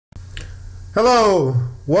Hello,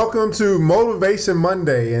 welcome to Motivation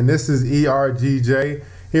Monday, and this is ERGJ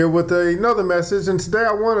here with another message. And today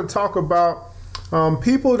I want to talk about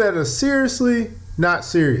people that are seriously not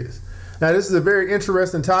serious. Now, this is a very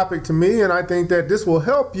interesting topic to me, and I think that this will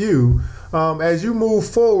help you as you move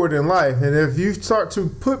forward in life. And if you start to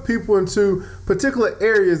put people into particular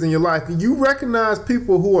areas in your life, and you recognize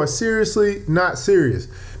people who are seriously not serious,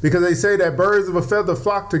 because they say that birds of a feather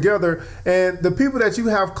flock together, and the people that you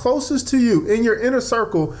have closest to you in your inner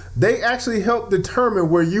circle, they actually help determine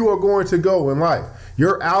where you are going to go in life,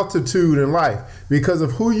 your altitude in life, because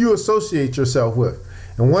of who you associate yourself with.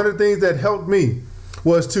 And one of the things that helped me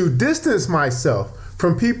was to distance myself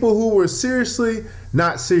from people who were seriously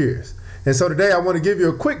not serious. And so today I want to give you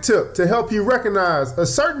a quick tip to help you recognize a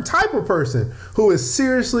certain type of person who is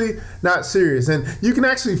seriously not serious. And you can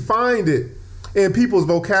actually find it in people's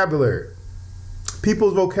vocabulary.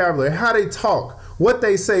 People's vocabulary, how they talk, what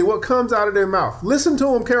they say, what comes out of their mouth. Listen to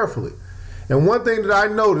them carefully. And one thing that I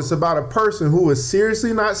noticed about a person who is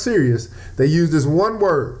seriously not serious, they use this one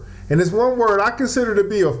word. And this one word I consider to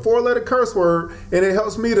be a four-letter curse word, and it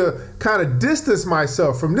helps me to kind of distance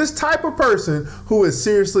myself from this type of person who is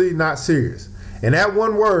seriously not serious. And that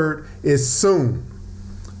one word is soon.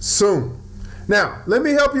 Soon. Now, let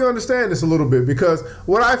me help you understand this a little bit, because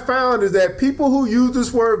what I found is that people who use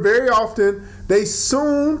this word very often, they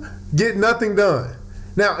soon get nothing done.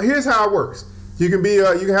 Now, here's how it works. You can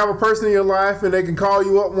have a person in your life, and they can call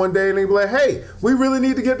you up one day and they be like, hey, we really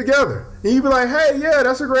need to get together. And you be like, hey, yeah,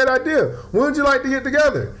 that's a great idea. When would you like to get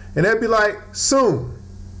together? And they'd be like, soon.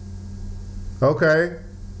 Okay.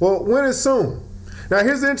 Well, when is soon? Now,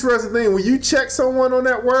 here's the interesting thing. When you check someone on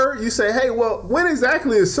that word, you say, hey, well, when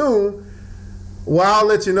exactly is soon? Well, I'll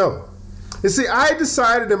let you know. You see, I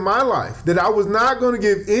decided in my life that I was not going to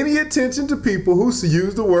give any attention to people who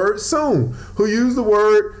use the word soon, who use the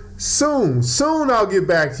word soon. Soon I'll get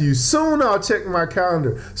back to you. Soon I'll check my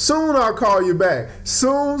calendar. Soon I'll call you back.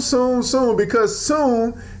 Soon, soon, soon, because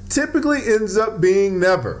soon typically ends up being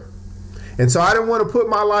never. And so I didn't want to put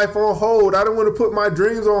my life on hold. I didn't want to put my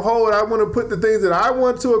dreams on hold. I want to put the things that I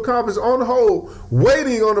want to accomplish on hold,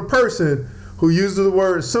 waiting on a person who uses the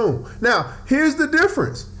word soon. Now, here's the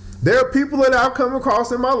difference. There are people that I've come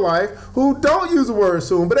across in my life who don't use the word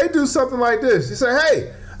soon, but they do something like this. You say,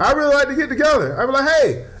 hey, I really like to get together. I'm like,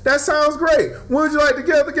 hey, that sounds great. When would you like to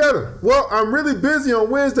get together? Well, I'm really busy on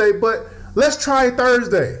Wednesday, but let's try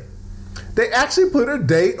Thursday. They actually put a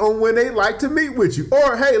date on when they like to meet with you.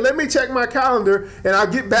 Or, hey, let me check my calendar and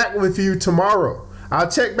I'll get back with you tomorrow. I'll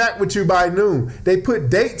check back with you by noon. They put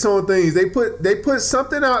dates on things. They put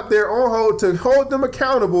something out there on hold to hold them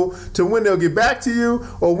accountable to when they'll get back to you,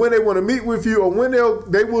 or when they want to meet with you, or when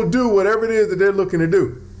they will do whatever it is that they're looking to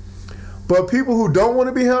do. But people who don't want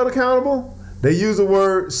to be held accountable, they use the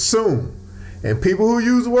word soon. And people who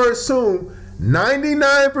use the word soon,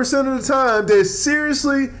 99% of the time, they're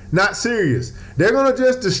seriously not serious. They're going to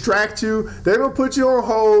just distract you. They're going to put you on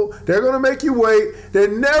hold. They're going to make you wait. They're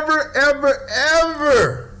never, ever,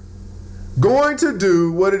 ever going to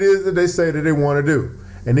do what it is that they say that they want to do.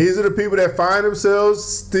 And these are the people that find themselves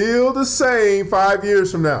still the same 5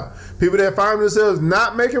 years from now. People that find themselves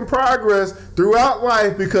not making progress throughout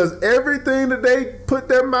life because everything that they put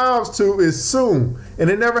their mouths to is soon,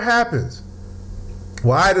 and it never happens.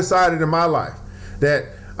 Well, I decided in my life that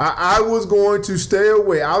I was going to stay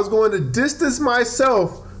away. I was going to distance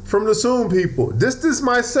myself from the soon people, distance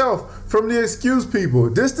myself from the excuse people,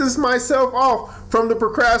 distance myself off from the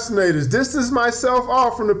procrastinators, distance myself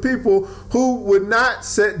off from the people who would not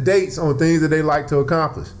set dates on things that they like to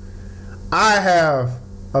accomplish. I have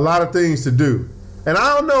a lot of things to do. And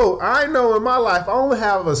I know in my life I only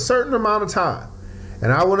have a certain amount of time.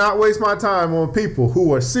 And I will not waste my time on people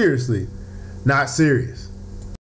who are seriously not serious.